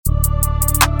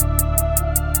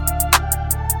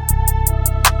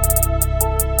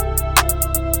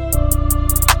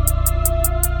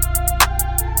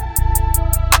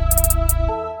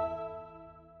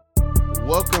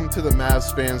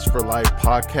Mavs Fans for Life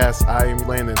podcast. I am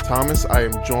Landon Thomas. I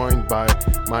am joined by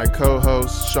my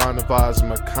co-host, Shahnavaz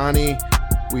Makani.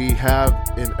 We have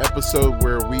an episode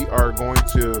where we are going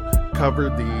to cover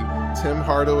the Tim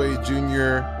Hardaway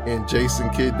Jr. and Jason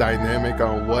Kidd dynamic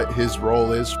on what his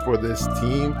role is for this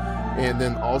team. And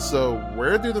then also,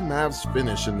 where do the Mavs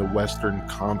finish in the Western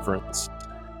Conference?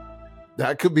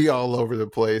 That could be all over the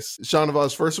place.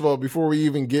 Shahnavaz, first of all, before we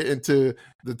even get into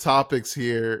the topics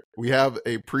here, we have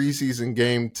a preseason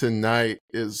game tonight.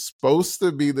 It's supposed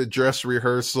to be the dress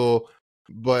rehearsal,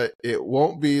 but it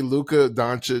won't be. Luka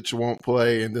Doncic won't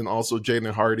play, and then also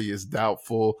Jaden Hardy is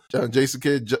doubtful. Jason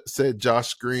Kidd said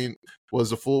Josh Green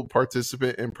was a full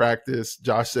participant in practice.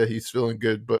 Josh said he's feeling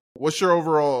good, but what's your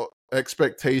overall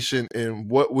expectation,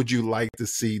 and what would you like to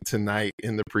see tonight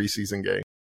in the preseason game?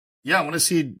 Yeah, I want to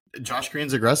see Josh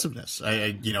Green's aggressiveness.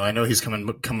 I know he's coming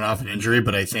off an injury,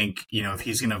 but I think, if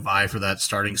he's going to vie for that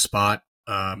starting spot,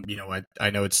 I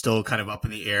know it's still kind of up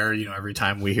in the air. Every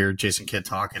time we hear Jason Kidd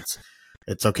talk,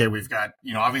 it's okay. We've got,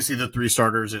 obviously the three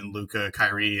starters in Luka,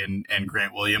 Kyrie, and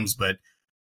Grant Williams, but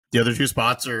the other two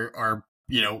spots are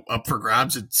up for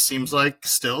grabs, it seems like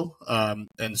still.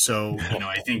 And so,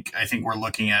 I think we're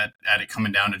looking at it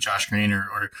coming down to Josh Green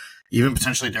or even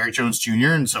potentially Derrick Jones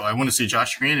Jr. And so I want to see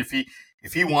Josh Green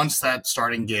if he wants that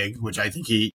starting gig, which I think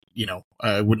he,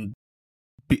 I wouldn't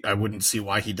see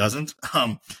why he doesn't.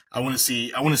 I want to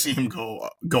see him go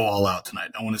all out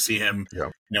tonight. I want to see him,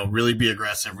 really be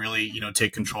aggressive, really,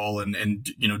 take control and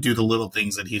do the little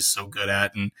things that he's so good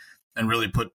at and really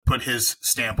put his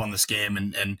stamp on this game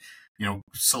and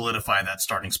solidify that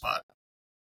starting spot.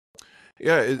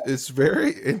 Yeah, it's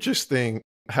very interesting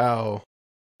how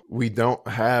we don't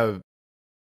have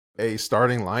a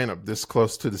starting lineup this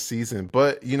close to the season.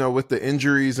 But, with the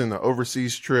injuries and the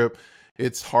overseas trip,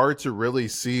 it's hard to really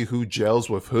see who gels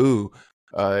with who.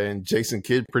 And Jason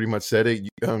Kidd pretty much said it.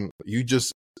 You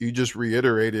just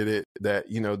reiterated it that,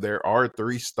 there are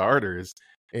three starters.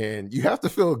 And you have to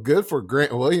feel good for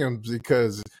Grant Williams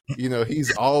because,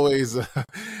 he's always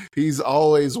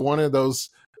one of those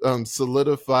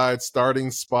solidified starting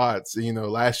spots.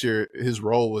 Last year his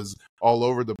role was all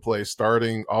over the place,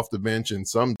 starting off the bench and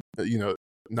some,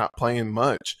 not playing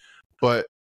much. But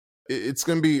it's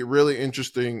going to be really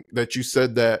interesting that you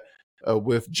said that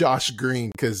with Josh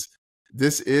Green, because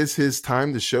this is his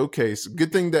time to showcase.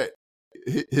 Good thing that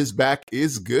his back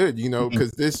is good,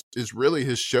 because this is really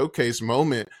his showcase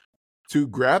moment to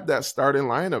grab that starting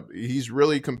lineup. He's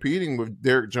really competing with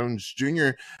Derrick Jones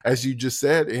Jr., as you just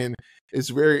said, and it's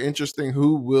very interesting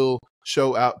who will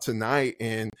show out tonight,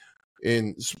 and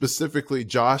specifically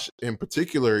Josh in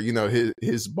particular,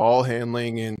 his ball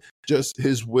handling and just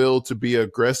his will to be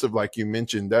aggressive, like you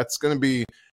mentioned. That's going to be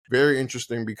very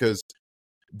interesting because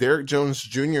Derrick Jones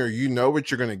Jr., what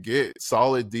you're going to get: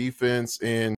 solid defense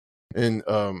and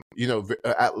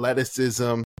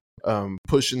athleticism,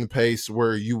 pushing the pace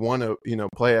where you want to,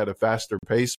 play at a faster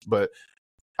pace. But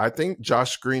I think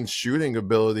Josh Green's shooting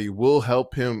ability will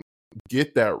help him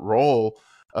get that role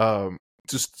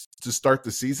just to start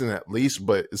the season at least.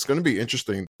 But it's going to be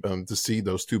interesting to see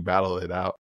those two battle it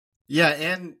out. Yeah,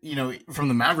 and from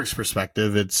the Mavericks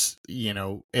perspective, it's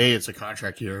it's a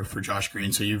contract year for Josh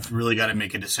Green, so you've really got to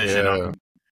make a decision on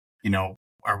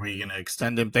are we going to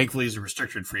extend him? Thankfully, he's a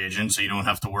restricted free agent, so you don't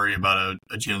have to worry about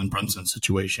a Jalen Brunson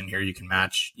situation here. You can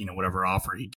match, whatever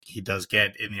offer he does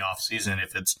get in the offseason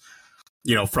if it's,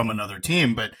 from another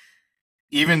team. But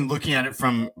even looking at it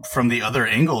from the other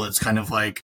angle, it's kind of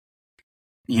like,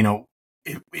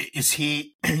 is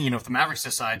he, if the Mavericks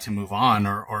decide to move on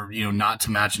or not to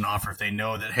match an offer, if they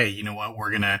know that, hey, you know what, we're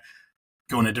going to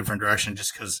go in a different direction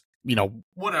just because,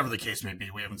 whatever the case may be,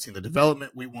 we haven't seen the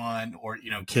development we want, or,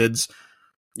 kids,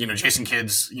 Jason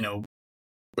Kidd's,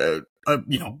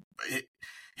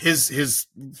 his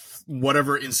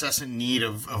whatever incessant need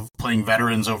of playing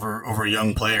veterans over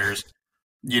young players,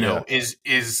 is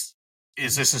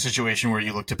this a situation where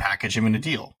you look to package him in a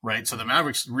deal, right? So the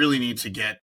Mavericks really need to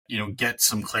get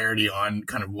some clarity on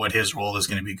kind of what his role is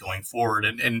going to be going forward.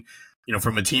 And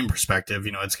from a team perspective,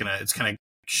 it's going to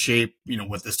shape,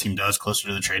 what this team does closer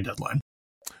to the trade deadline.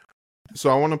 So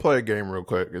I want to play a game real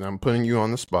quick, and I'm putting you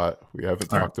on the spot. We haven't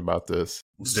talked about this.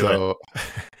 So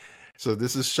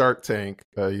this is Shark Tank,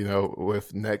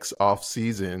 with next off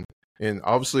season. And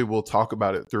obviously we'll talk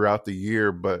about it throughout the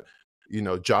year, but,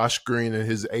 Josh Green and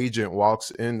his agent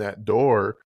walks in that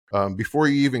door. Before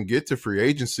you even get to free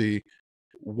agency,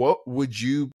 what would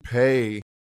you pay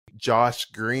Josh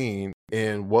Green,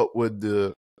 and what would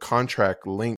the contract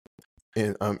length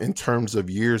in terms of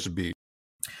years be?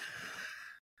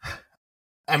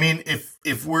 I mean,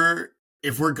 if we're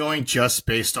going just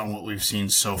based on what we've seen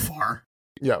so far,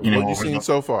 Yeah, You know, what you seen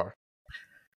so far?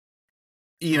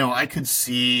 I could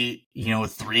see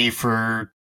 3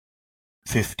 for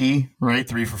 50, right?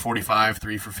 3 for 45,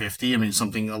 3 for 50. I mean,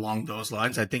 something along those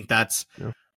lines. I think that's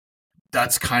Yeah.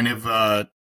 kind of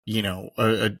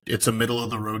it's a middle of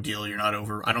the road deal. You're not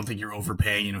over. I don't think you're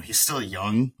overpaying. He's still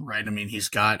young, right? I mean, he's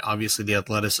got obviously the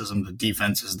athleticism, the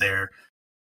defense is there.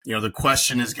 The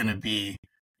question is going to be,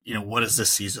 what does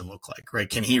this season look like, right?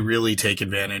 Can he really take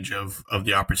advantage of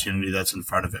the opportunity that's in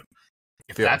front of him?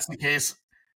 If that's the case,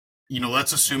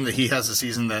 let's assume that he has a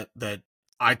season that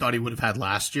I thought he would have had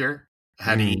last year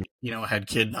had he, had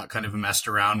Kidd not kind of messed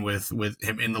around with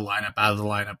him in the lineup, out of the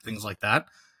lineup, things like that.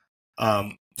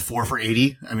 4 for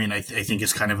 80. I mean, I think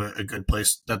is kind of a good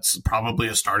place. That's probably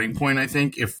a starting point. I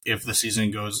think if the season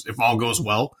goes, if all goes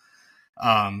well,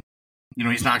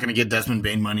 he's not going to get Desmond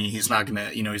Bane money. He's not going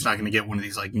to get one of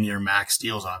these like near max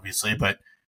deals, obviously. But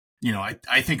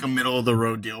I think a middle of the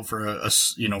road deal for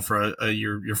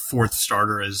your fourth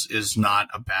starter is not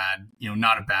a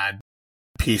bad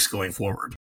piece going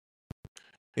forward.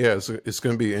 Yeah, it's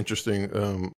going to be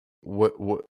interesting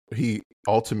what he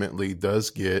ultimately does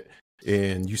get.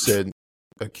 And you said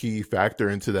a key factor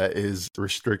into that is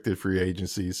restricted free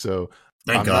agency. So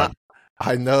thank God.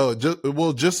 I know.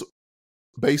 Just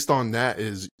based on that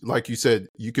is, like you said,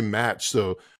 you can match.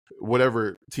 So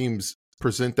whatever teams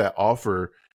present that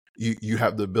offer, you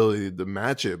have the ability to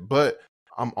match it. But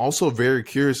I'm also very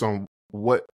curious on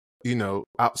what,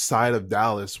 outside of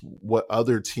Dallas, what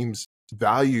other teams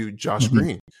value Josh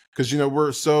Green. Because,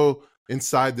 we're so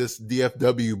inside this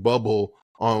DFW bubble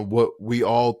on what we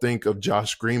all think of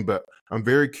Josh Green. But I'm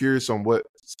very curious on what,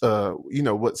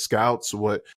 what scouts,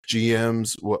 what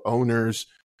GMs, what owners,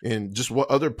 and just what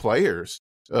other players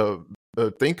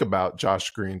think about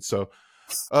Josh Green. So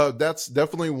that's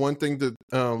definitely one thing to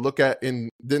look at. And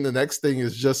then the next thing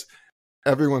is just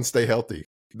everyone stay healthy.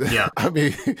 Yeah. I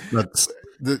mean,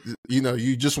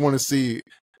 you just want to see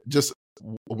just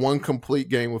one complete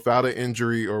game without an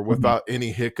injury or without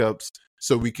any hiccups,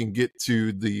 so we can get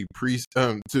to the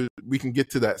we can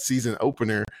get to that season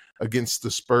opener against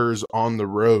the Spurs on the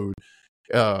road,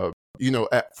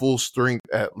 at full strength,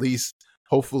 at least,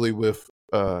 hopefully with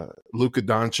Luka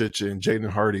Doncic and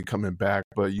Jaden Hardy coming back,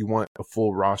 but you want a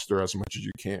full roster as much as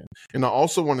you can. And I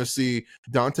also want to see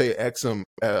Dante Exum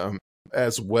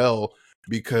as well,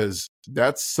 because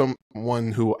that's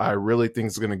someone who I really think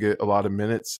is going to get a lot of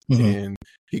minutes, and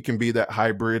he can be that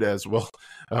hybrid as well.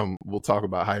 We'll talk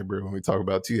about hybrid when we talk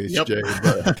about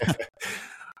THJ,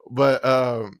 but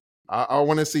I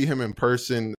want to see him in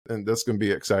person, and that's going to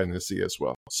be exciting to see as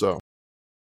well. So,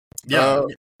 I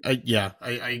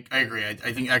agree. I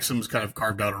think Exum's kind of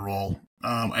carved out a role.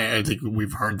 I think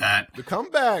we've heard that. The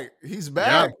comeback, he's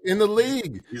back in the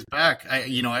league. He's back. I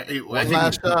think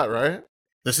last shot, right?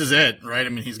 This is it, right? I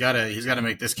mean, he's got to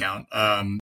make this count.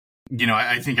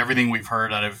 I think everything we've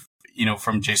heard out of,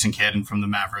 from Jason Kidd and from the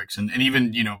Mavericks, and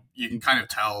even, you can kind of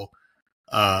tell,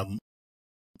 during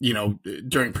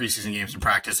preseason games and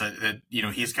practice that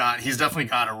he's definitely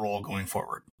got a role going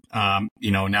forward.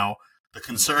 Now the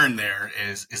concern there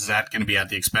is that going to be at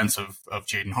the expense of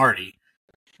Jaden Hardy,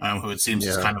 who it seems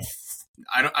is kind of,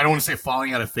 I don't want to say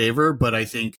falling out of favor, but I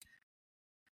think,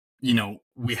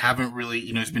 we haven't really,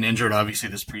 he's been injured obviously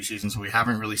this preseason, so we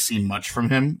haven't really seen much from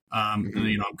him. I'm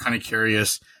kind of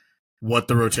curious what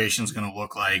the rotation is going to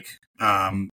look like,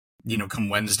 come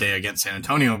Wednesday against San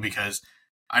Antonio, because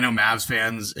I know Mavs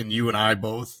fans and you and I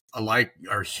both alike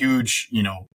are huge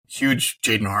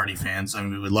Jaden Hardy fans. I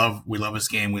mean, we love his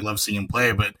game. We love seeing him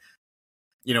play, but,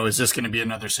 is this going to be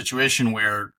another situation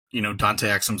where, Dante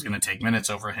Exum's going to take minutes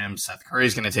over him, Seth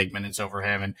Curry's going to take minutes over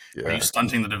him, and are you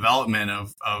stunting the development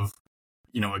of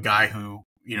a guy who,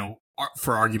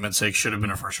 for argument's sake, should have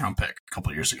been a first-round pick a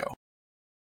couple of years ago?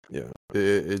 Yeah,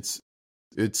 it's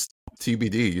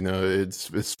TBD.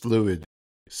 It's fluid.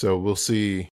 So we'll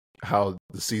see how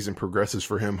the season progresses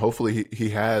for him. Hopefully, he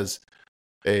has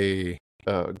a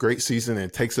great season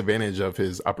and takes advantage of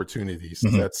his opportunities.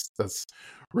 That's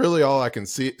really all I can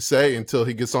say until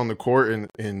he gets on the court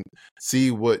and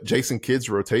see what Jason Kidd's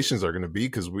rotations are going to be,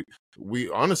 because we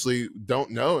honestly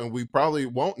don't know, and we probably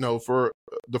won't know for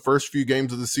the first few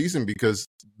games of the season because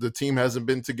the team hasn't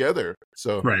been together.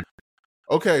 So, right.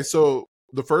 Okay, so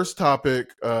the first topic,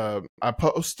 I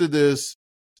posted this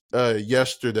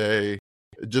yesterday,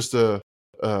 just a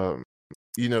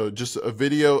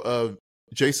video of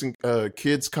Jason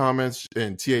Kidd's comments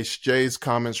and THJ's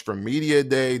comments from Media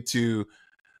Day to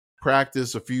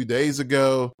practice a few days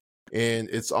ago, and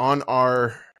it's on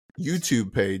our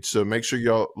YouTube page, so make sure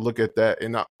y'all look at that.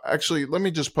 And actually, let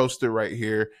me just post it right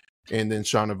here, and then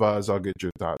Shahnavaz, I'll get your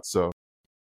thoughts. So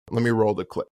Let me roll the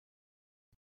clip.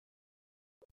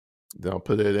 Then I'll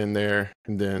put it in there,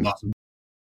 and then. Awesome.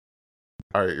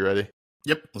 All right, you ready?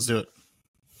 Yep, let's do it.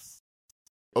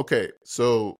 Okay,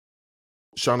 so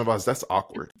Shahnavaz, that's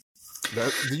awkward.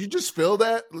 Did you just feel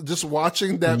that? Just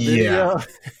watching that video?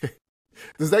 Yeah.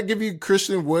 Does that give you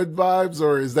Christian Wood vibes,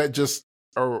 or is that just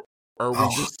are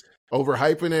we just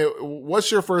overhyping it?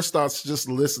 What's your first thoughts just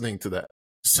listening to that?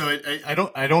 So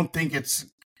I don't think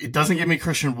it doesn't give me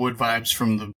Christian Wood vibes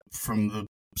from the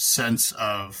sense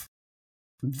of,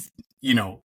 you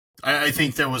know, I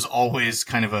think there was always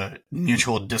kind of a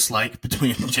mutual dislike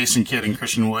between Jason Kidd and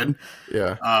Christian Wood.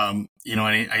 Yeah. You know,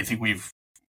 and I think we've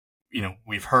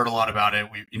heard a lot about it.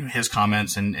 His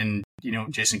comments and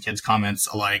Jason Kidd's comments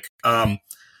alike. I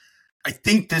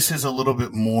think this is a little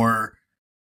bit more.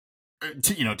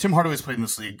 Tim Hardaway's played in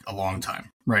this league a long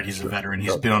time, right? He's a veteran.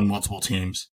 He's been on multiple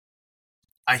teams.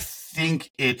 I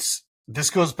think this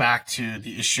goes back to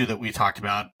the issue that we talked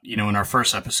about, in our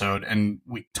first episode, and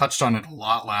we touched on it a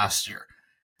lot last year.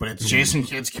 But it's Jason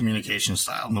Kidd's communication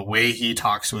style and the way he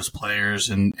talks to his players,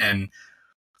 and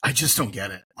I just don't get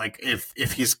it. Like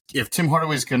if Tim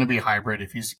Hardaway's going to be a hybrid,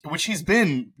 which he's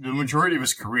been the majority of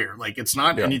his career, like it's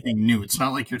not anything new. It's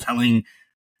not like you're telling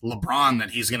LeBron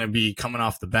that he's going to be coming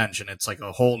off the bench and it's like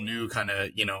a whole new kind of,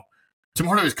 Tim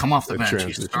Hardaway's come off the bench.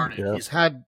 Transition. He started. Yeah.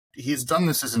 He's done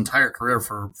this his entire career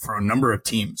for a number of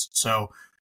teams. So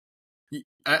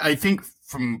I think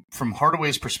from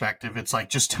Hardaway's perspective, it's like,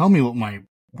 just tell me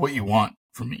what you want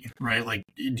from me, right? Like,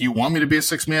 do you want me to be a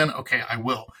six man? Okay, I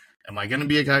will. Am I going to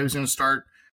be a guy who's going to start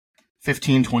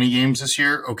 15, 20 games this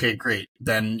year? Okay, great.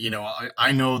 Then,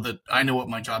 I know what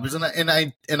my job is. And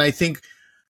I think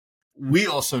we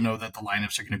also know that the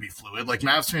lineups are going to be fluid. Like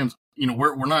Mavs fans,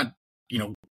 we're not,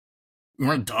 we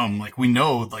weren't dumb. Like we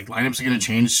know, like lineups are going to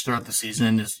change throughout the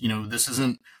season. This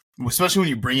isn't, especially when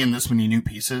you bring in this many new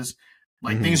pieces,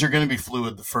 like things are going to be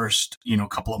fluid the first,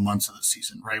 couple of months of the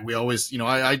season, right? We always,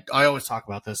 I always talk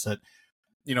about this, that,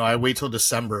 I wait till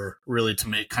December really to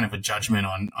make kind of a judgment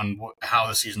on how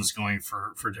the season's going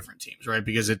for different teams, right?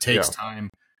 Because it takes time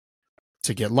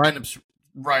to get lineups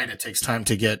right. It takes time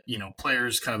to get,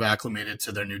 players kind of acclimated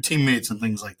to their new teammates and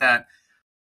things like that.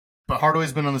 But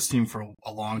Hardaway's been on this team for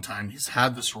a long time. He's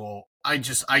had this role. I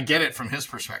get it from his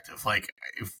perspective. Like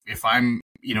if I'm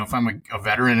a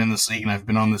veteran in this league and I've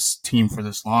been on this team for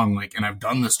this long, like, and I've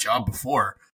done this job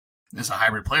before as a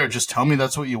hybrid player, just tell me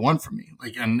that's what you want from me.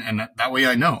 Like, and that way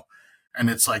I know. And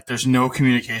it's like, there's no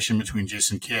communication between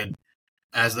Jason Kidd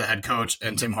as the head coach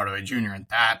and Tim Hardaway Jr. And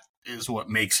that is what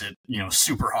makes it,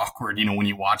 super awkward. When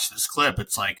you watch this clip,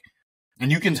 it's like,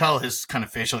 and you can tell his kind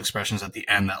of facial expressions at the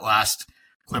end. That last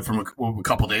clip from a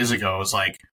couple days ago was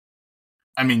like,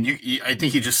 I mean, I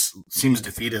think he just seems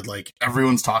defeated. Like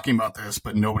everyone's talking about this,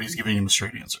 but nobody's giving him a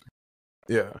straight answer.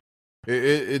 Yeah,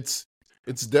 it's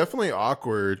definitely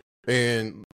awkward.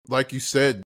 And like you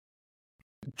said,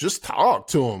 just talk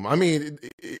to him. I mean,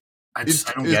 I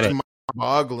don't get it. It's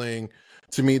mind-boggling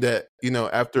to me that,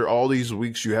 after all these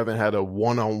weeks, you haven't had a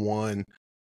one-on-one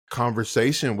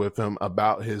conversation with him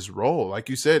about his role. Like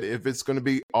you said, if it's going to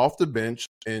be off the bench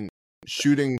and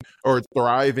shooting or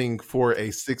thriving for a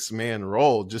 6-man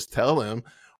role, just tell him.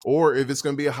 Or if it's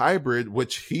going to be a hybrid,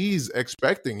 which he's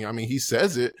expecting. I mean, he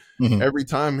says it every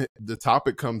time the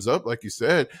topic comes up, like you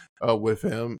said, with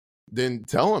him. Then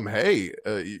tell him, hey,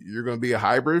 you're going to be a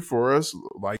hybrid for us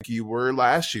like you were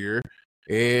last year,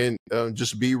 and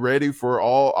just be ready for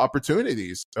all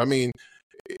opportunities. I mean,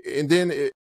 and then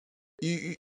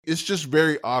it's just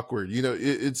very awkward.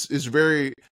 It's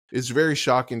very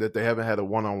shocking that they haven't had a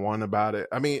one-on-one about it.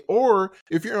 I mean, or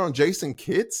if you're on Jason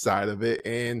Kidd's side of it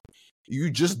and you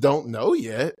just don't know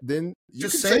yet, then you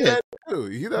just can say that too.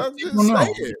 Just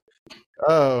say it.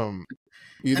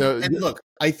 And look,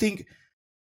 I think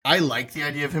I like the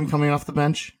idea of him coming off the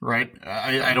bench, right?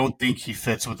 I don't think he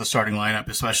fits with the starting lineup,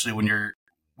 especially when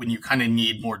you kind of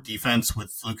need more defense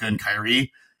with Luka and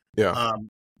Kyrie. Yeah.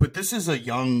 But this is a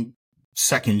young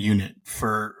second unit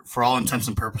for all intents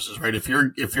and purposes, right? If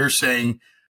you're saying,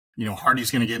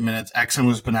 Hardy's going to get minutes, Exum,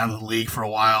 who's been out of the league for a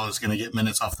while, is going to get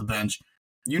minutes off the bench.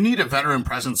 You need a veteran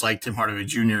presence like Tim Hardaway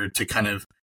Jr. to kind of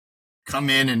come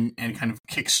in and kind of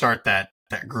kickstart that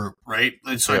group, right?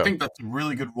 And so I think that's a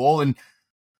really good role. And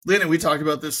Landon, we talked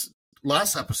about this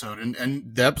last episode and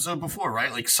the episode before,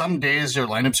 right? Like some days their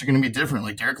lineups are going to be different.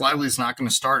 Like Derek Lively's not going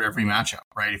to start every matchup,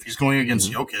 right? If he's going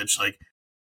against Jokic, like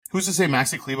who's to say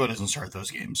Maxi Kleber doesn't start those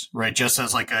games, right? Just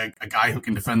as like a guy who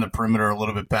can defend the perimeter a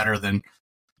little bit better than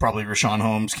probably Richaun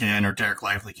Holmes can or Derek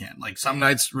Lively can. Like some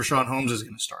nights Richaun Holmes is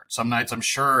going to start. Some nights I'm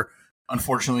sure,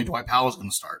 unfortunately, Dwight Powell is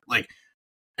going to start. Like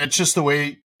it's just the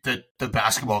way that the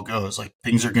basketball goes. Like,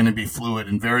 things are going to be fluid,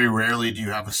 and very rarely do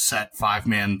you have a set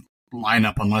 5-man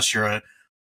lineup unless you're a,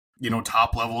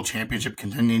 top level championship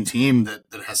contending team that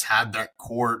has had that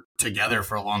core together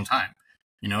for a long time.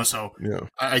 So Yeah.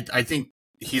 I think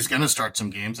he's going to start some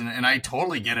games, and I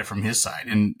totally get it from his side.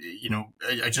 And,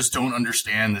 I just don't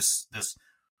understand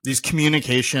these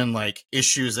communication like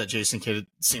issues that Jason Kidd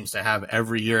seems to have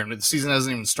every year. And the season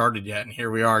hasn't even started yet, and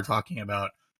here we are talking about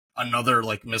another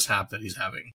like mishap that he's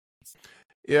having.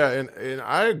 Yeah, and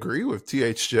I agree with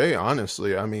THJ,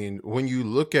 honestly. I mean, when you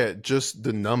look at just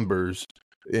the numbers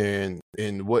and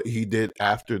what he did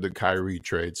after the Kyrie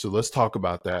trade. So let's talk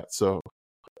about that. So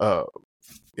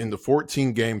in the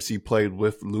 14 games he played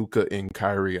with Luka and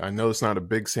Kyrie, I know it's not a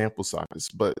big sample size,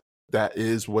 but that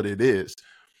is what it is.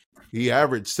 He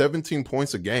averaged 17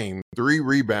 points a game, 3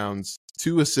 rebounds,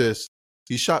 2 assists.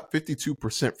 He shot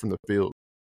 52% from the field,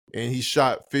 and he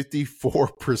shot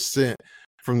 54%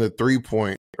 from the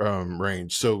 3-point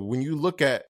range. So when you look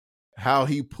at how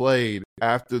he played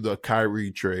after the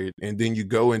Kyrie trade, and then you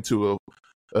go into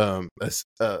a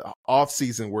off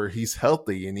season where he's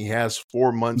healthy and he has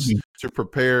 4 months to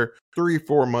prepare,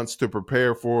 3-4 months to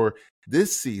prepare for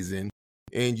this season,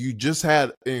 and you just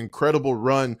had an incredible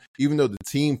run, even though the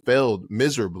team failed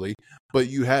miserably, but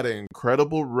you had an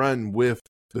incredible run with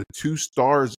the 2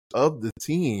 stars of the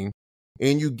team,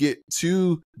 and you get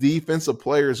 2 defensive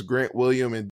players, Grant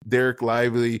Williams and Derek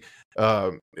Lively,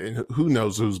 and who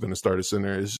knows who's going to start at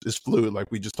center. It's fluid, like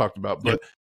we just talked about. But,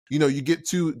 you get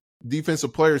 2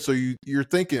 defensive players, so you're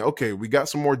thinking, okay, we got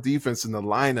some more defense in the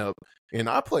lineup, and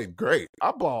I played great.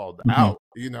 I balled out.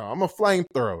 I'm a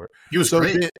flamethrower. He was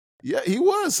great. Yeah, he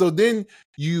was. So then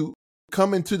you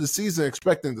come into the season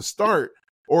expecting to start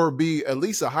or be at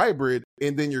least a hybrid,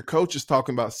 and then your coach is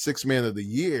talking about 6th man of the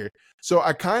year. So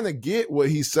I kind of get what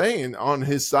he's saying on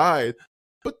his side,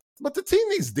 but the team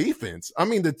needs defense. I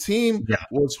mean, the team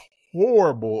was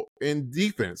horrible in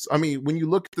defense. I mean, when you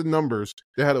look at the numbers,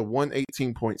 they had a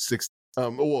 118.6.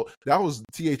 Well, that was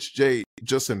THJ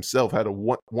just himself had a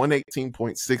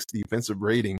 118.6 defensive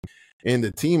rating. And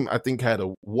the team, I think, had a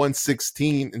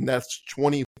 116, and that's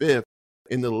 25th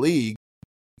in the league.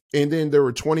 And then they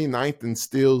were 29th in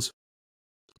steals,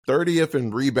 30th in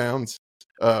rebounds.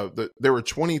 They were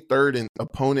 23rd in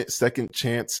opponent second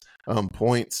chance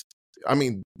points. I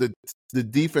mean, the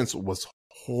defense was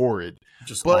horrid.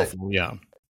 Just awful, yeah.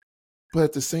 But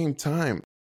at the same time,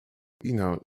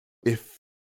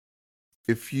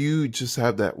 if you just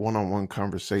have that one-on-one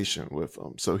conversation with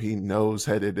him so he knows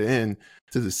headed in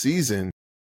to the season,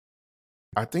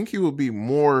 I think he will be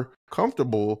more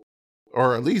comfortable,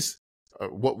 or at least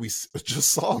what we just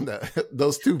saw in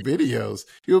those 2 videos,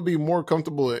 he'll be more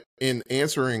comfortable in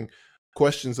answering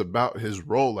questions about his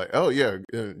role. Like, oh, yeah,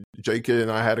 J. Kidd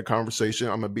and I had a conversation.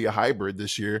 I'm going to be a hybrid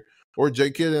this year. Or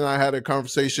J. Kidd and I had a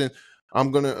conversation.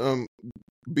 I'm going to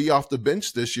be off the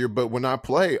bench this year, but when I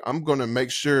play, I'm going to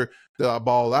make sure that I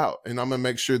ball out, and I'm going to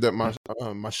make sure that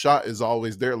my shot is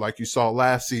always there, like you saw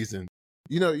last season.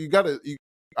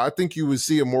 I think you would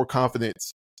see a more confident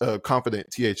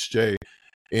THJ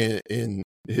in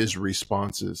his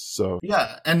responses. So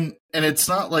yeah, and it's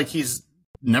not like he's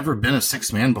never been a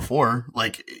 6th man before.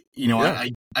 Like,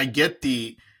 I get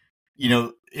the,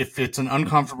 if it's an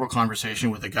uncomfortable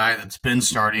conversation with a guy that's been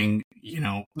starting,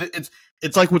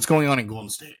 it's like what's going on in Golden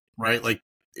State, right? Like,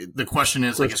 the question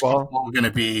is, like, is Chris Paul going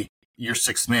to be your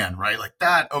 6th man, right? Like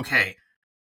that, okay.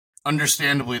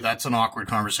 Understandably, that's an awkward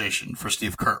conversation for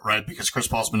Steve Kerr, right? Because Chris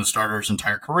Paul's been a starter his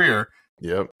entire career.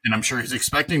 Yep. And I'm sure he's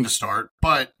expecting to start.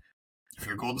 But if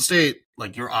you're Golden State,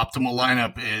 like, your optimal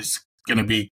lineup is going to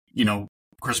be,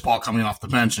 Chris Paul coming off the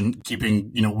bench and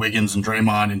keeping, Wiggins and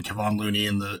Draymond and Kevon Looney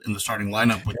in the starting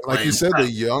lineup. With like you said, the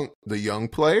young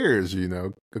players,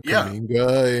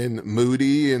 Kuminga and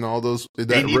Moody and all those.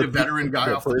 They need a veteran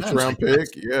guy off the bench. First round pick,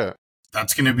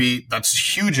 that's a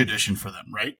huge addition for them,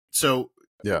 right? So,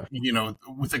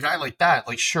 with a guy like that,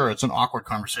 like, sure, it's an awkward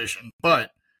conversation, but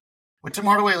with Tim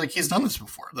Hardaway, like, he's done this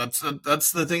before. That's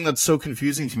the thing that's so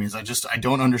confusing to me is I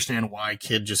don't understand why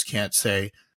Kidd just can't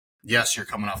say, yes, you're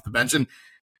coming off the bench.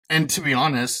 And to be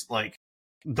honest, like,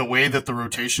 the way that the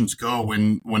rotations go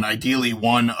when ideally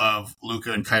one of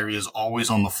Luka and Kyrie is always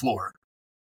on the floor,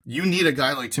 you need a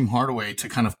guy like Tim Hardaway to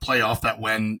kind of play off that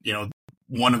when,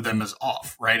 one of them is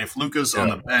off, right? If Luka's on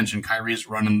the bench and Kyrie's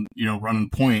running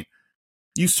point,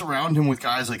 you surround him with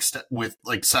guys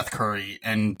like Seth Curry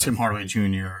and Tim Hardaway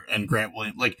Jr. and Grant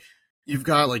Williams. Like, you've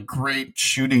got like great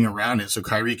shooting around it, so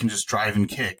Kyrie can just drive and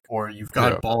kick, or you've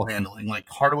got ball handling. Like,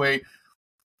 Hardaway,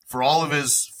 for all of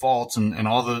his faults and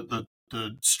all the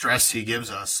stress he gives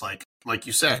us, like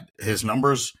you said, his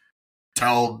numbers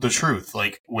tell the truth.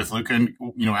 Like with Luka,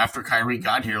 after Kyrie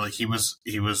got here, like he was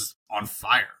on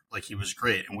fire. Like he was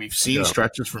great. And we've seen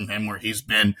stretches from him where he's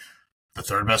been the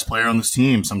third best player on this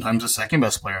team, sometimes the second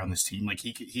best player on this team. Like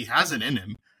he has it in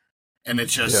him. And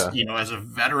it's just, as a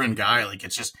veteran guy, like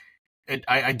it's just,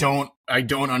 I don't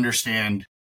understand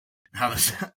how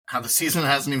the season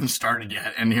hasn't even started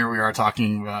yet. And here we are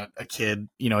talking about a kid,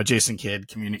 a Jason Kidd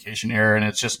communication error. And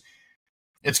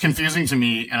it's confusing to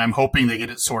me. And I'm hoping they get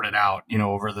it sorted out,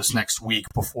 over this next week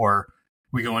before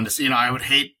we go into, I would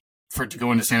hate for it to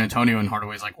go into San Antonio and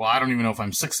Hardaway's like, well, I don't even know if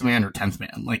I'm 6th man or 10th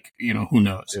man. Like, who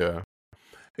knows? Yeah.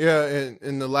 Yeah.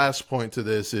 And the last point to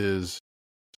this is,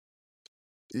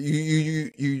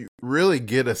 you really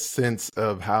get a sense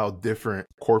of how different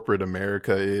corporate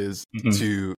America is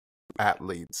to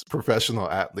athletes, professional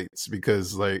athletes,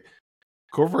 because like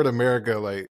corporate America,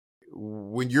 like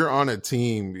when you're on a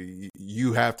team,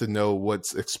 you have to know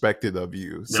what's expected of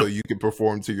you so you can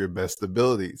perform to your best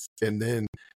abilities. And then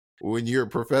when you're a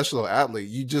professional athlete,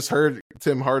 you just heard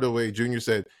Tim Hardaway Jr.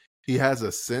 said he has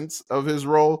a sense of his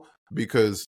role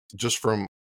because just from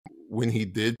when he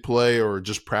did play or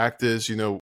just practice,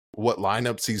 what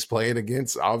lineups he's playing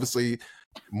against, obviously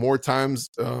more times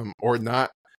or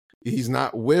not, he's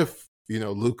not with,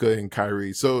 Luka and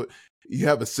Kyrie. So you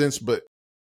have a sense, but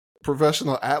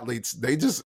professional athletes, they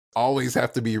just always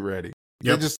have to be ready.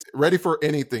 They're just ready for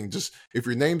anything. Just if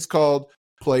your name's called,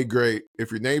 play great.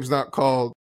 If your name's not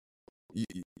called, you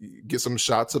get some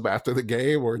shots up after the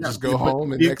game or just go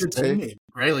home and next day. Teammate,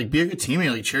 right? Like be a good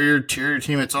teammate, like cheer your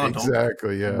teammates on.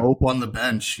 Exactly. Don't mope on the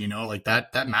bench, like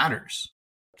that matters.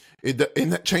 And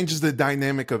that changes the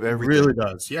dynamic of everything. It really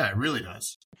does. Yeah, it really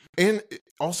does. And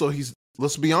also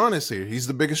let's be honest here, he's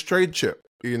the biggest trade chip,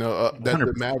 that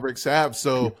the Mavericks have.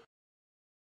 So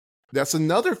that's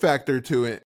another factor to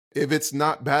it. If it's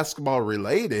not basketball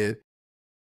related,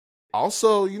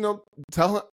 also,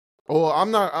 tell him,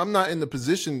 I'm not in the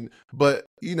position, but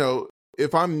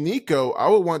if I'm Nico, I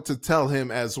would want to tell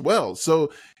him as well.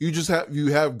 So you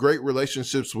have great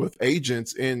relationships with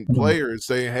agents and players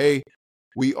saying, hey,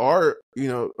 we are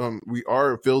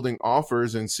fielding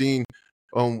offers and seeing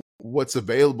what's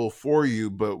available for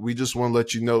you, but we just want to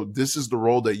let you know this is the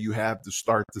role that you have to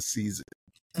start the season.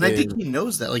 And I think he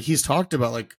knows that. Like he's talked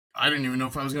about, like, I didn't even know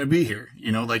if I was going to be here.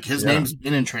 Like his name's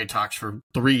been in trade talks for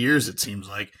 3 years, it seems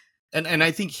like. And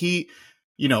I think he,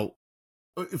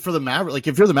 for the Mavericks, like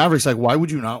if you're the Mavericks, like why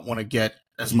would you not want to get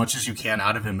as much as you can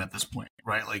out of him at this point,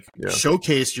 right? Like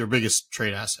showcase your biggest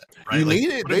trade asset, right? You like, need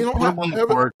it. They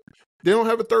don't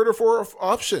have a third or fourth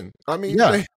option. I mean,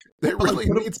 they really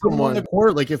need someone on the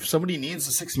court. Like if somebody needs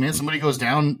a 6th man, somebody goes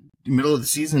down middle of the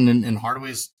season and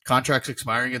Hardaway's contract's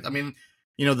expiring. I mean,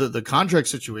 the contract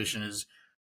situation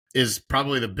is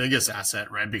probably the biggest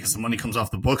asset, right? Because the money comes off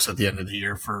the books at the end of the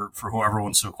year for whoever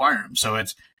wants to acquire him. So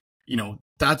it's,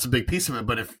 that's a big piece of it.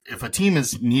 But if a team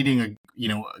is needing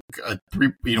a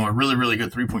really, really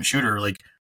good 3-point shooter, like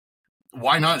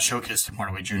why not showcase Tim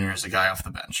Hardaway Jr. as a guy off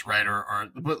the bench, right?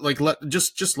 But like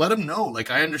just let him know.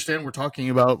 Like I understand we're talking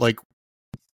about like,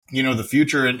 the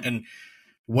future and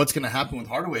what's going to happen with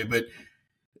Hardaway, but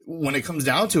when it comes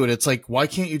down to it, it's like, why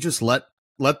can't you just let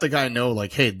the guy know,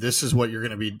 like, hey, this is what you're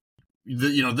going to be,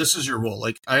 this is your role.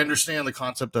 Like, I understand the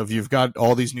concept of you've got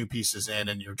all these new pieces in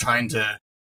and you're trying to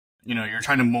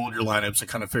mold your lineups and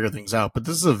kind of figure things out. But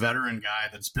this is a veteran guy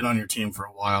that's been on your team for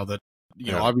a while that,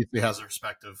 obviously has the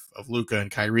respect of Luka and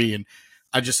Kyrie. And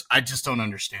I just don't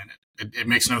understand it. It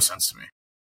makes no sense to me.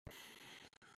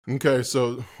 Okay,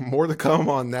 so more to come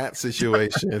on that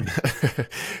situation.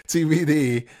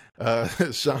 TBD.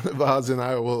 Sean Vaz and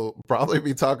I will probably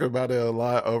be talking about it a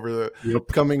lot over the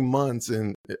coming months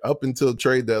and up until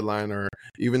trade deadline or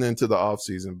even into the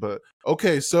offseason. But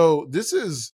okay, so this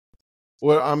is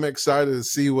what I'm excited to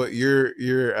see what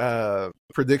your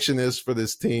prediction is for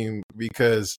this team,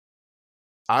 because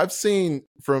I've seen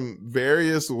from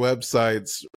various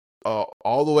websites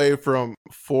all the way from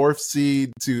 4th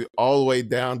seed to all the way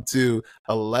down to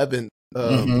 11th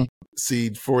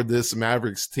seed for this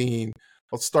Mavericks team.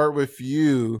 I'll start with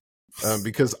you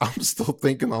because I'm still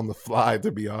thinking on the fly,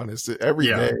 to be honest. Every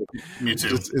day, me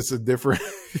too. It's a different,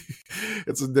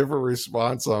 it's a different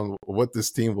response on what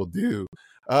this team will do.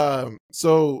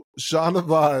 So,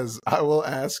 Shahnavaz, I will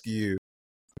ask you,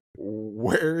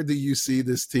 where do you see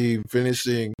this team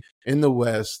finishing in the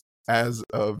West as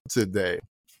of today?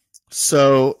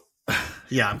 So,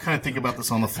 I'm kind of thinking about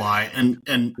this on the fly, and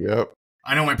yep.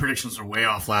 I know my predictions are way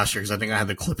off last year because I think I had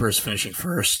the Clippers finishing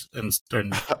first and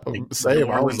like,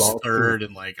 Same, I was third,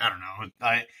 and like I don't know,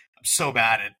 I'm so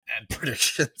bad at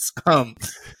predictions.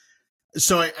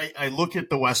 So I look at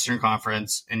the Western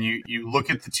Conference, and you look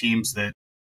at the teams that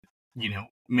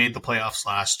made the playoffs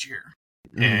last year,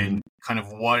 and kind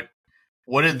of what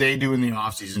did they do in the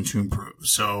offseason to improve?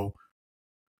 So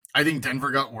I think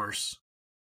Denver got worse.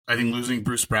 I think losing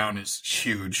Bruce Brown is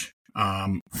huge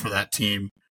for that team.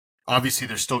 Obviously,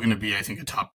 they're still going to be, I think, a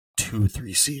top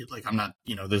 2-3 seed. Like, I'm not,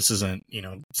 this isn't,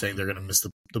 saying they're going to miss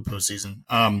the postseason.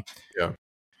 Yeah.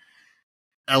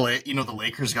 LA, the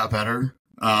Lakers got better.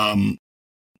 Can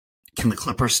the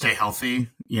Clippers stay healthy?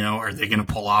 Are they going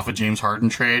to pull off a James Harden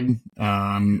trade?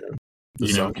 Can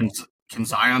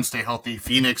Zion stay healthy?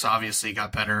 Phoenix obviously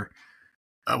got better.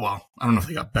 Well, I don't know if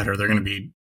they got better. They're going to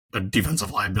be a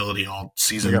defensive liability all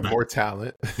season. They got more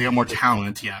talent. They got more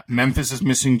talent, yeah. Memphis is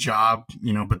missing job,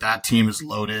 but that team is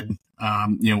loaded,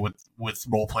 with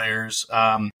role players.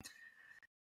 The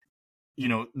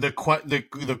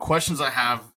questions I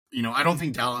have, I don't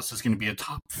think Dallas is going to be a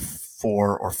top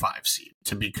 4 or 5 seed.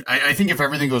 I think if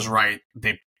everything goes right,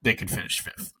 they could finish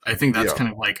 5th. I think that's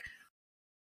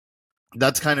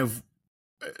kind of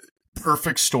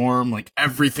perfect storm. Like,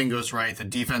 everything goes right, the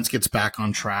defense gets back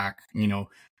on track,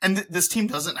 and this team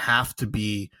doesn't have to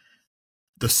be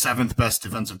the 7th best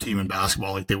defensive team in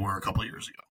basketball like they were a couple of years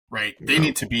ago, right? They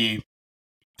need to be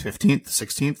 15th,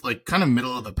 16th, like kind of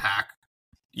middle of the pack.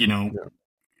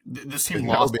 This team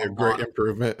lost. That would be a great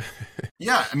improvement.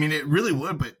 Yeah, I mean, it really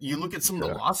would. But you look at some of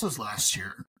the losses last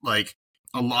year, like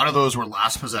a lot of those were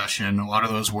last possession. A lot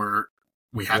of those were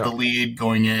we had the lead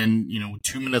going in, with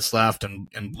 2 minutes left and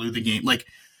blew the game. Like,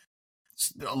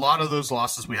 a lot of those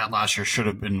losses we had last year should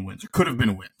have been wins, or could have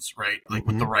been wins, right? Like,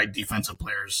 with the right defensive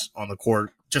players on the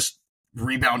court, just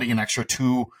rebounding an extra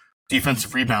 2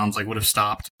 defensive rebounds, like, would have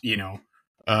stopped, would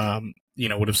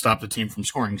have stopped the team from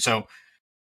scoring. So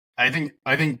I think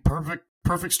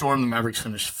perfect storm. The Mavericks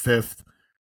finished 5th.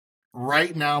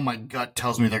 Right now, my gut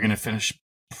tells me they're going to finish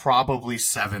probably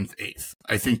 7th, 8th.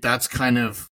 I think that's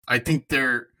I think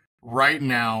they're right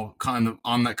now kind of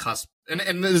on the cusp.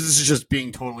 And this is just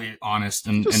being totally honest.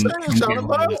 And just say it,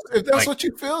 Jonathan. If that's what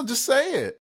you feel, just say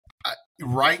it.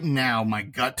 Right now, my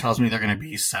gut tells me they're going to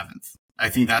be 7th. I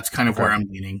think that's kind of where I'm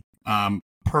leaning.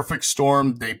 Perfect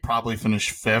storm, they probably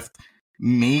finish 5th,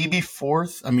 maybe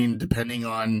 4th. I mean, depending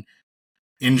on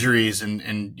injuries and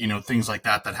things like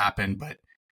that happen. But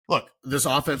look, this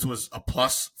offense was a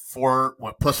plus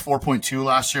 4.2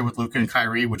 last year with Luka and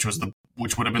Kyrie, which would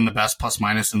have been the best plus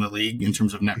minus in the league in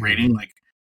terms of net rating. Like,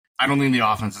 I don't think the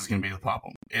offense is going to be the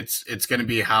problem. It's going to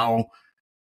be how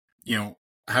do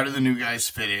the new guys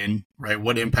fit in, right?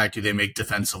 What impact do they make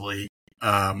defensively?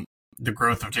 The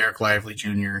growth of Derek Lively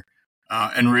Jr.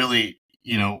 And really,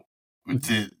 kind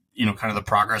of the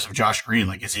progress of Josh Green.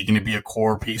 Like, is he going to be a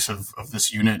core piece of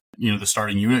this unit, the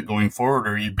starting unit going forward?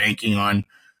 Or are you banking on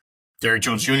Derek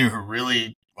Jones Jr., who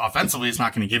really offensively is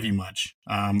not going to give you much?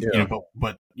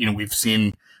 But we've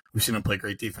seen him play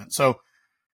great defense. So,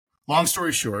 long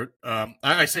story short,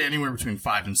 I say anywhere between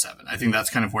 5 and 7. I think that's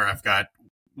kind of where I've got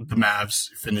the Mavs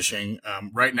finishing.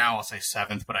 Right now, I'll say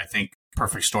 7th, but I think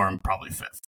perfect storm probably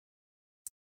 5th.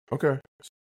 Okay,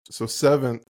 so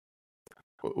 7th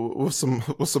with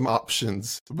some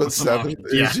options, but 7th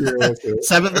is your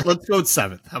 7th. Let's go with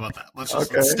 7th. How about that? Let's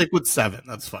stick with 7.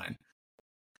 That's fine.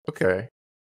 Okay.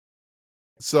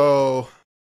 So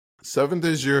 7th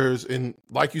is yours, and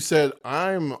like you said,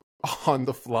 I'm on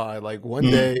the fly. Like, one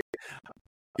day,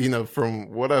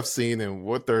 from what I've seen and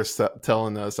what they're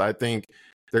telling us, I think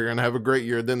they're gonna have a great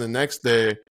year. Then the next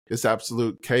day, it's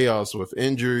absolute chaos with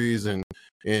injuries and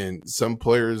some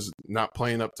players not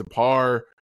playing up to par.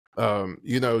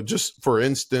 Just for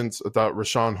instance, I thought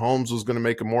Rashawn Holmes was going to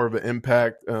make more of an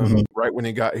impact right when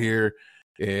he got here.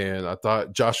 And I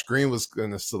thought Josh Green was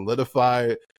going to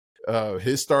solidify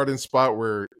his starting spot,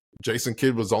 where Jason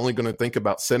Kidd was only going to think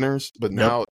about centers, but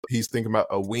now he's thinking about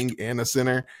a wing and a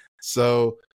center.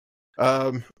 So,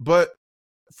 but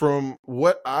from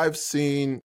what I've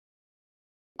seen,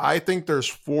 I think there's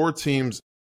 4 teams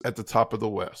at the top of the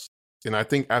West. And I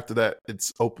think after that,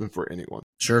 it's open for anyone.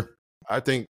 Sure. I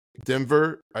think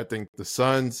Denver, I think the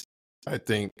Suns, I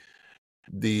think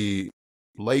the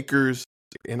Lakers,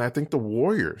 and I think the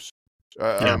Warriors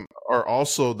are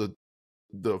also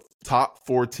the top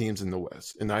 4 teams in the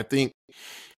West. And I think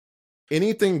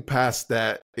anything past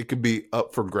that, it could be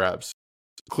up for grabs.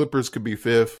 Clippers could be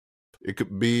 5th. It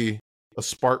could be a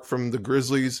spark from the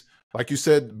Grizzlies. Like you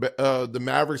said, the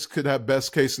Mavericks could have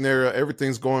best case scenario.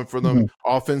 Everything's going for them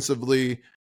offensively.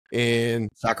 And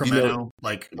Sacramento,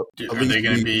 are they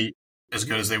going to be as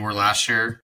good as they were last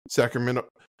year? Sacramento,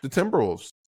 the Timberwolves,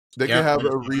 they could have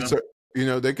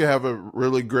they could have a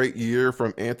really great year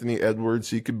from Anthony Edwards.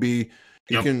 He could be,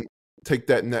 he can take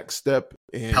that next step.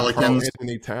 And Karl Pelicans.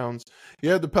 Anthony Towns.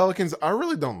 Yeah, the Pelicans, I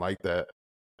really don't like that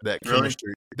Really?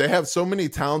 chemistry. They have so many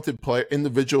talented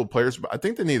individual players, but I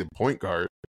think they need a point guard.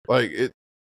 Like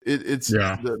it's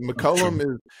Yeah, the that's true.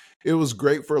 McCollum it was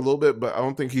great for a little bit, but I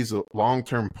don't think he's a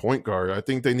long-term point guard. I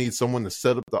think they need someone to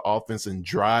set up the offense and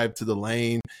drive to the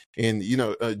lane and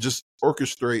just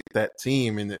orchestrate that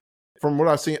team. And from what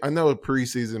I've seen, I know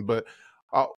preseason, but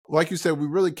like you said, we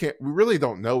really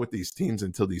don't know with these teams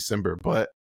until December. But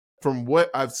from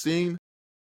what I've seen,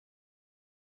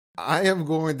 I am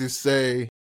going to say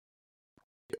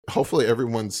hopefully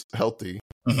everyone's healthy.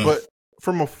 Mhm. But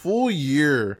from a full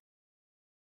year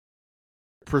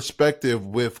perspective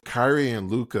with Kyrie and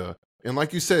Luka, and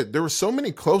like you said, there were so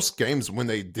many close games when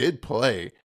they did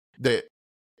play that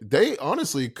they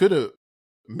honestly could have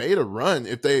made a run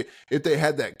if they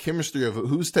had that chemistry of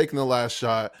who's taking the last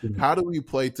shot, how do we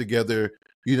play together,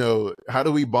 how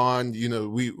do we bond,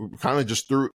 we kind of just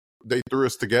threw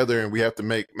us together and we have to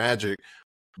make magic.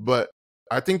 But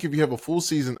I think if you have a full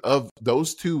season of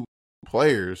those two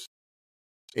players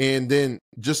and then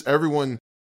just everyone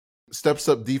steps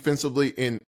up defensively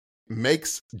and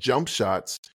makes jump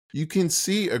shots, you can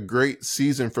see a great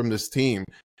season from this team.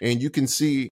 And you can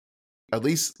see, at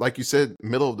least, like you said,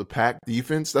 middle of the pack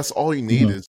defense. That's all you need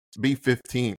is to be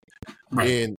 15th. Right.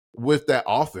 And with that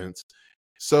offense.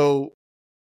 So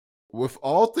with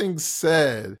all things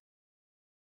said,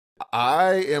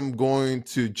 I am going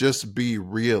to just be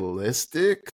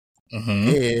realistic.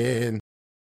 And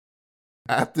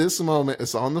at this moment,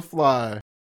 it's on the fly.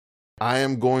 I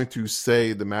am going to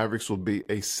say the Mavericks will be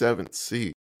a 7th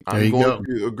seed. I'm going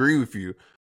to agree with you.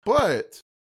 But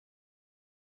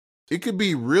it could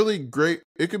be really great.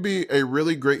 It could be a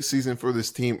really great season for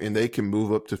this team, and they can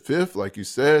move up to 5th, like you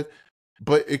said.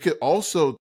 But it could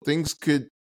also,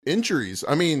 injuries.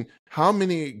 I mean, how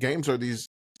many games are these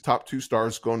top 2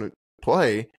 stars going to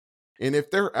play? And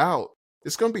if they're out,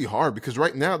 it's going to be hard because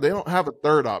right now they don't have a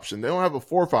 3rd option. They don't have a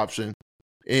 4th option.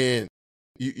 And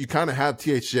you kind of have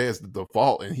THJ as the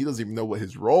default, and he doesn't even know what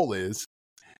his role is.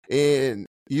 And,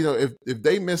 if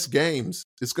they miss games,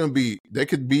 it's going to be, they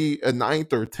could be a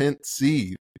 9th or 10th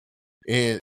seed.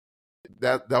 And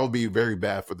that would be very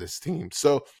bad for this team.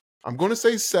 So I'm going to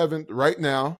say 7th right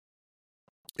now.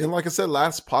 And like I said,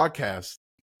 last podcast,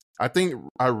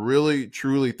 I really,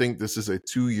 truly think this is a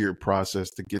 2-year process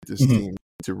to get this team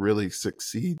to really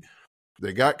succeed.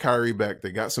 They got Kyrie back.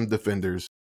 They got some defenders.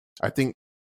 I think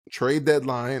trade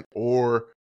deadline or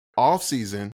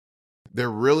offseason, they're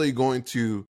really going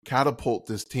to catapult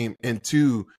this team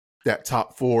into that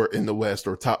top 4 in the West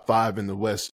or top 5 in the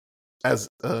West as,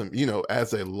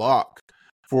 as a lock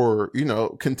for,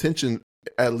 contention,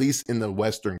 at least in the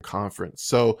Western Conference.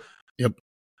 So,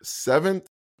 7th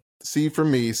seed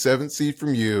from me, 7th seed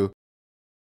from you,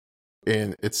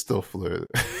 and it's still fluid.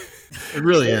 It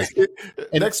really is.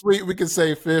 Next week we can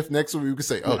say 5th. Next week we can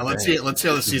say, let's see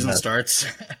how the season starts.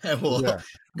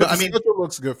 But I mean, schedule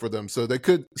looks good for them, so they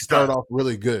could start off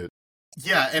really good.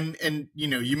 Yeah, and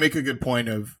you make a good point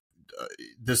of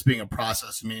this being a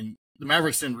process. I mean, the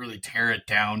Mavericks didn't really tear it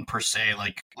down per se,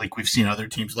 like we've seen other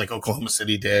teams like Oklahoma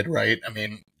City did, right? I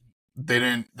mean,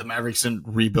 the Mavericks didn't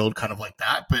rebuild kind of like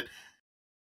that, but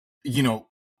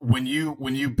when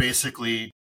you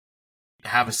basically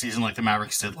have a season like the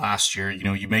Mavericks did last year,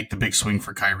 you make the big swing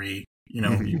for Kyrie,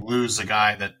 you lose a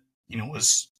guy that,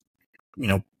 was,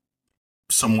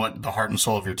 somewhat the heart and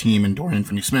soul of your team in Dorian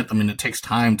Finney-Smith. I mean, it takes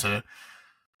time to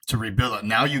rebuild it.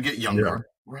 Now you get younger,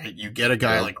 right? You get a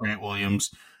guy like Grant Williams.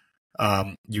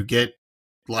 You get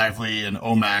Lively and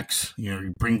Omax,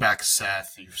 you bring back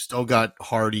Seth. You've still got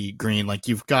Hardy, Green. Like,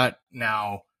 you've got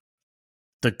now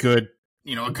a good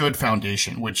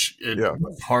foundation, which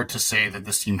it's hard to say that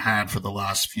this team had for the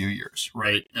last few years,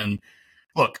 right? And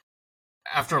look,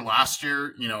 after last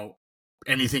year,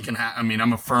 anything can happen. I mean,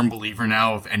 I'm a firm believer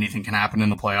now of anything can happen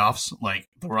in the playoffs. Like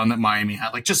the run that Miami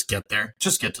had, like just get there,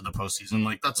 just get to the postseason.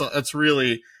 Like that's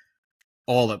really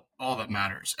all that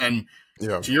matters. And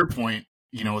to your point,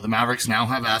 the Mavericks now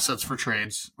have assets for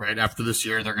trades, right? After this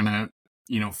year, they're going to,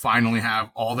 finally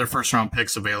have all their 1st round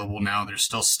picks available now. They're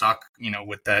still stuck,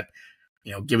 with that,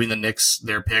 giving the Knicks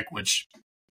their pick, which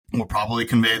will probably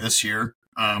convey this year.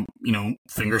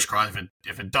 Fingers crossed.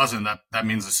 If it doesn't, that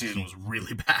means the season was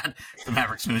really bad. The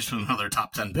Mavericks finished with another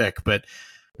top 10 pick, but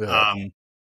then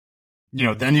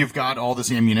you've got all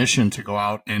this ammunition to go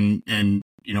out and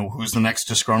who's the next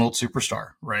disgruntled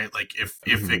superstar, right? Like if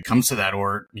it comes to that,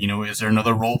 or is there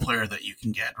another role player that you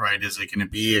can get, right? Is it going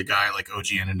to be a guy like OG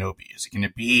Anunoby? Is it going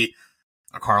to be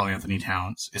a Karl Anthony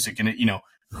Towns? Is it going to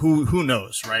who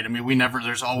knows, right? I mean,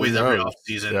 there's always every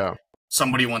offseason.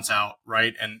 somebody wants out,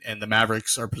 right? And the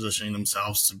Mavericks are positioning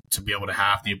themselves to be able to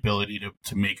have the ability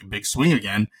to make a big swing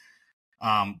again.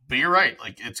 But you're right.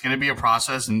 Like, it's going to be a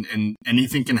process, and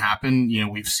anything can happen. You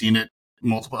know, we've seen it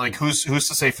multiple. Like, who's to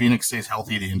say Phoenix stays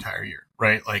healthy the entire year,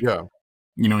 right? Like, Yeah.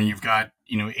 you know, you've got,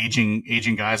 you know,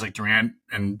 aging guys like Durant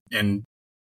and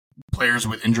players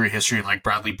with injury history like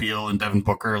Bradley Beal and Devin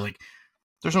Booker. Like,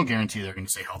 there's no guarantee they're going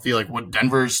to stay healthy. Like, what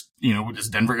Denver's, you know, is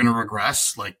Denver going to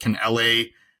regress? Like, can LA?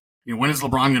 You know, when is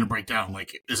LeBron going to break down?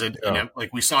 Like, is it, you know,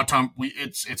 like we saw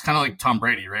it's kind of like Tom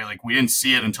Brady, right? Like, we didn't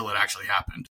see it until it actually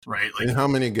happened, right? Like, And how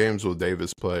many games will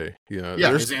Davis play? You know,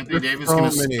 yeah, is Anthony Davis going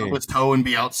to stub his toe and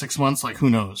be out 6 months? Like, who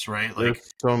knows, right? Like,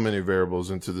 there's so many variables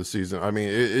into the season. I mean,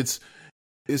 it's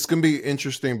going to be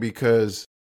interesting because,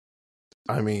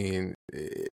 I mean,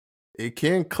 it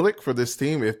can click for this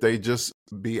team if they just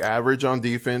be average on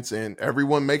defense and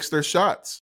everyone makes their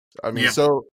shots. I mean,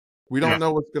 so we don't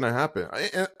know what's going to happen.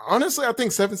 And honestly, I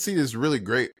think 7th seed is really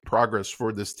great progress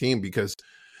for this team because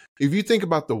if you think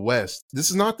about the West, this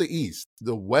is not the East.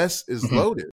 The West is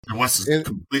loaded. The West is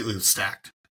completely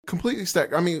stacked. Completely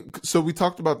stacked. I mean, so we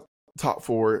talked about top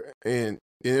 4, and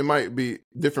it might be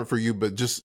different for you, but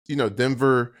just, you know,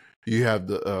 Denver, you have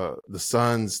the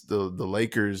Suns, the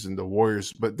Lakers, and the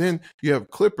Warriors, but then you have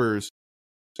Clippers,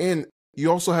 and you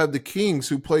also have the Kings,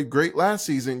 who played great last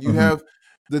season. You have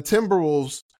the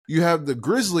Timberwolves. You have the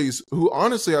Grizzlies, who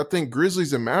honestly, I think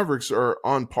Grizzlies and Mavericks are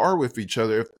on par with each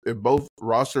other if both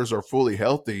rosters are fully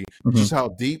healthy. Just how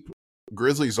deep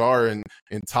Grizzlies are and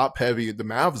top heavy the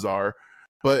Mavs are.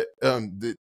 But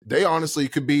they honestly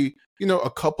could be, you know,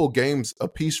 a couple games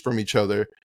apiece from each other,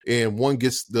 and one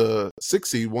gets the 6th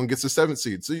seed, one gets the 7th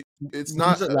seed. So it's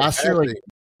not last year. Like,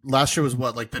 last year was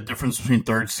what, like the difference between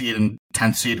 3rd seed and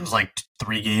 10th seed was like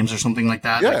 3 games or something like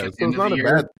that. Yeah, like, so it's not a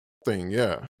bad thing.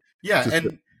 Yeah,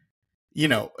 and you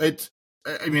know, it's.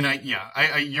 I mean,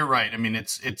 you're right. I mean,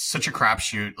 it's such a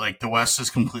crapshoot. Like, the West is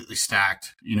completely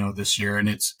stacked, you know, this year, and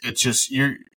it's just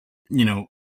you know.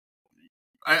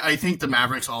 I think the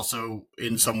Mavericks also,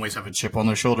 in some ways, have a chip on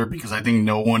their shoulder because I think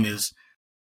no one is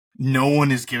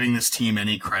giving this team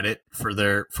any credit for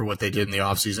what they did in the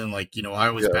offseason. Like, you know, I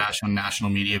always bash on national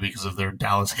media because of their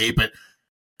Dallas hate, but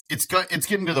it's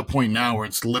getting to the point now where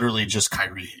it's literally just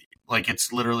Kyrie hate. Like,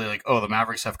 it's literally like, oh, the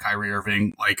Mavericks have Kyrie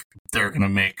Irving. Like, they're going to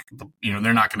make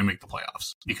they're not going to make the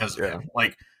playoffs because of him.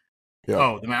 Like,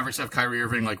 oh, the Mavericks have Kyrie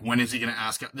Irving. Like, when is he going to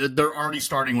ask? They're already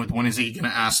starting with, when is he going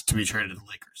to ask to be traded to the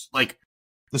Lakers? Like,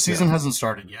 the season hasn't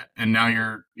started yet. And now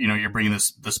you're bringing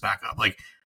this back up. Like,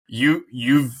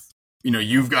 you've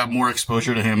got more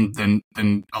exposure to him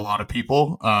than a lot of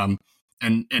people.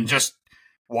 And just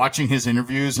watching his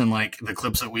interviews and like the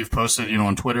clips that we've posted, you know,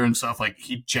 on Twitter and stuff, like,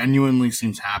 he genuinely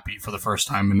seems happy for the first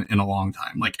time in a long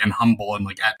time, like, and humble and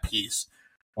like at peace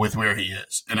with where he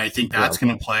is. And I think that's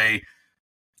going to play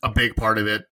a big part of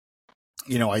it.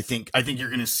 You know, I think you're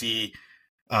going to see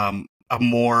a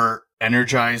more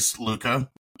energized Luka.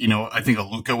 You know, I think a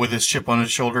Luka with his chip on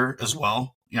his shoulder as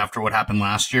well after what happened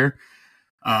last year.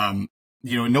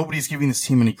 You know, nobody's giving this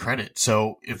team any credit.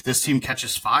 So if this team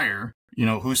catches fire, you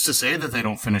know, who's to say that they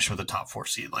don't finish with a top 4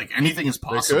 seed? Like, anything is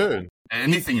possible.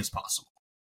 Anything is possible.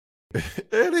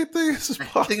 Anything is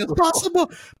possible.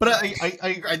 But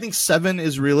I think 7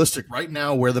 is realistic right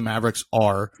now where the Mavericks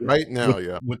are. Right now,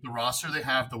 with the roster they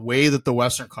have, the way that the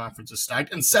Western Conference is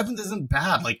stacked. And 7th isn't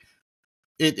bad. Like,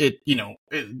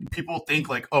 people think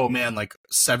like, oh man, like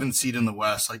 7th seed in the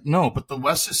West. Like, no, but the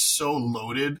West is so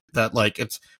loaded that like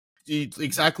it's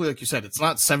exactly like you said, it's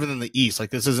not 7th in the East.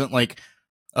 Like, this isn't like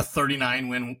a 39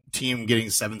 win team getting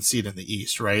 7th seed in the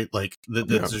East, right? Like,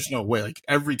 there's no way. Like,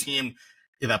 every team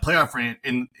in that playoff range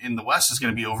in the West is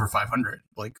going to be over 500.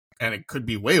 Like, and it could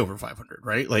be way over 500,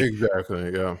 right? Like,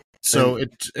 exactly, yeah. So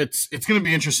it's going to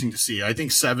be interesting to see. I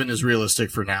think 7 is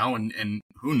realistic for now, and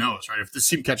who knows, right? If this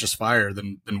team catches fire,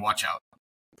 then watch out.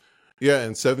 Yeah,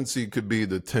 and 7th seed could be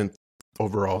the 10th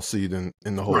overall seed in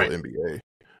the whole NBA.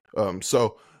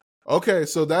 So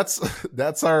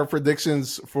that's our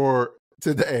predictions for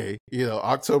today. You know,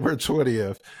 October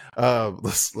 20th.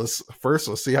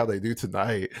 Let's see how they do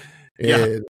tonight.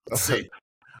 And, let's see.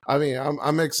 I mean,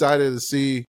 I'm excited to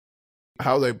see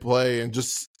how they play and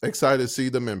just excited to see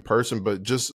them in person, but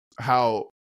just how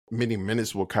many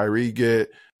minutes will Kyrie get?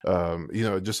 You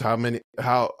know, just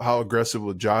how aggressive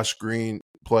will Josh Green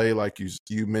play, like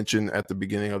you mentioned at the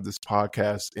beginning of this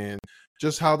podcast, and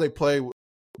just how they play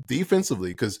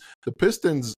defensively, because the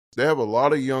Pistons, they have a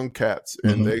lot of young cats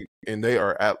and they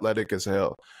are athletic as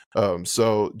hell.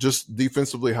 So just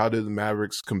defensively, how did the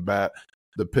Mavericks combat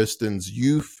the Pistons'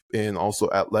 youth and also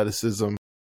athleticism?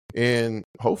 And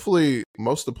hopefully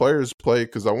most of the players play,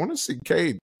 because I want to see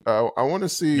Cade I want to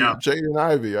see Yeah, Jaden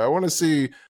Ivey. I want to see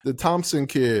the Thompson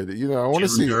kid. I want to Jalen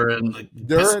see Duren. Like,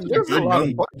 Duran. a There's a good lot of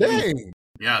young. dang.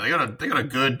 Yeah, they got a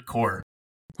good core.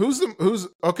 Who's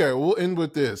okay? We'll end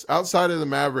with this. Outside of the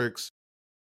Mavericks,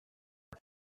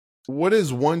 what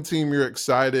is one team you're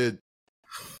excited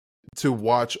to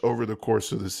watch over the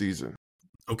course of the season?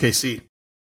 OKC.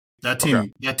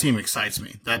 Okay. That team excites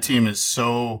me. That team is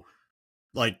so,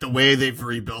 like, the way they've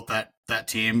rebuilt that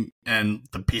team and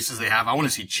the pieces they have. I want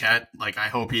to see Chet. Like, I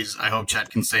hope Chet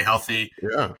can stay healthy.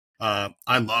 Yeah.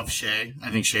 I love Shea.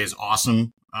 I think Shea is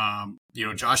awesome.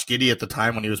 Josh Giddey at the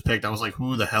time when he was picked, I was like,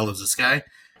 who the hell is this guy?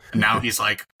 And now he's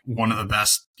like one of the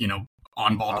best,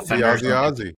 on ball defenders.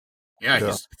 Ozzy. Yeah,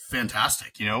 he's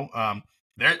fantastic. I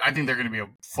think they're going to be a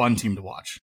fun team to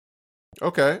watch.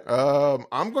 Okay.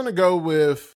 I'm going to go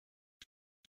with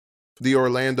the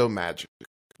Orlando Magic.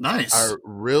 Nice. I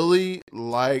really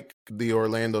like the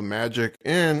Orlando Magic,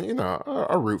 and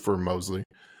I root for Mosley.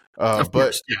 Of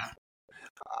course, yeah.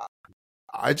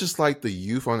 I just like the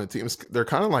youth on the team. They're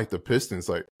kind of like the Pistons.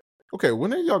 Like, okay,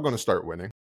 when are y'all going to start winning?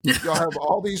 Yeah. Y'all have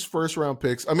all these first round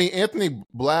picks. I mean, Anthony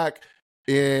Black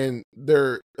and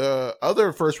their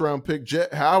other first round pick,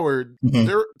 Jet Howard,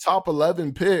 they're top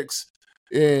 11 picks,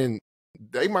 and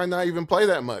they might not even play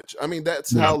that much. I mean,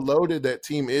 that's how loaded that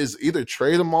team is. Either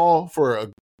trade them all for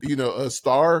a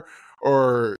star,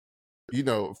 or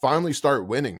finally start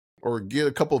winning, or get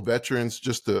a couple veterans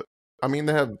just to. I mean,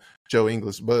 they have Joe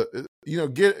Ingles, but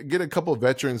get a couple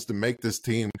veterans to make this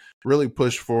team really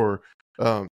push for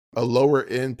a lower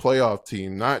end playoff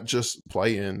team, not just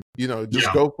play in.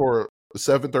 Go for a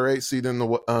 7th or 8th seed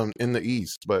in the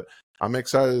East. But I'm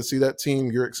excited to see that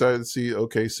team. You're excited to see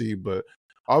OKC, but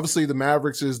obviously the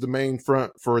Mavericks is the main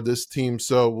front for this team.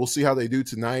 So we'll see how they do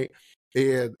tonight,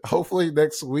 and hopefully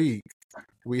next week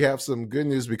we have some good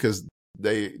news, because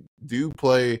they do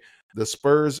play the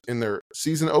Spurs in their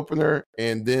season opener,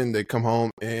 and then they come home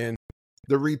and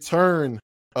the return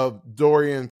of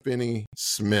Dorian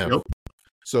Finney-Smith. Yep.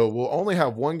 So we'll only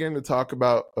have one game to talk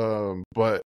about,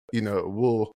 but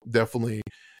we'll definitely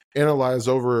analyze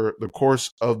over the course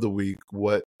of the week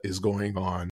what is going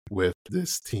on with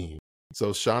this team.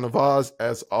 So Shanavaz,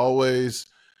 as always,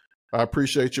 I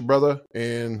appreciate you, brother,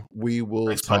 and we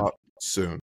will talk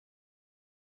soon.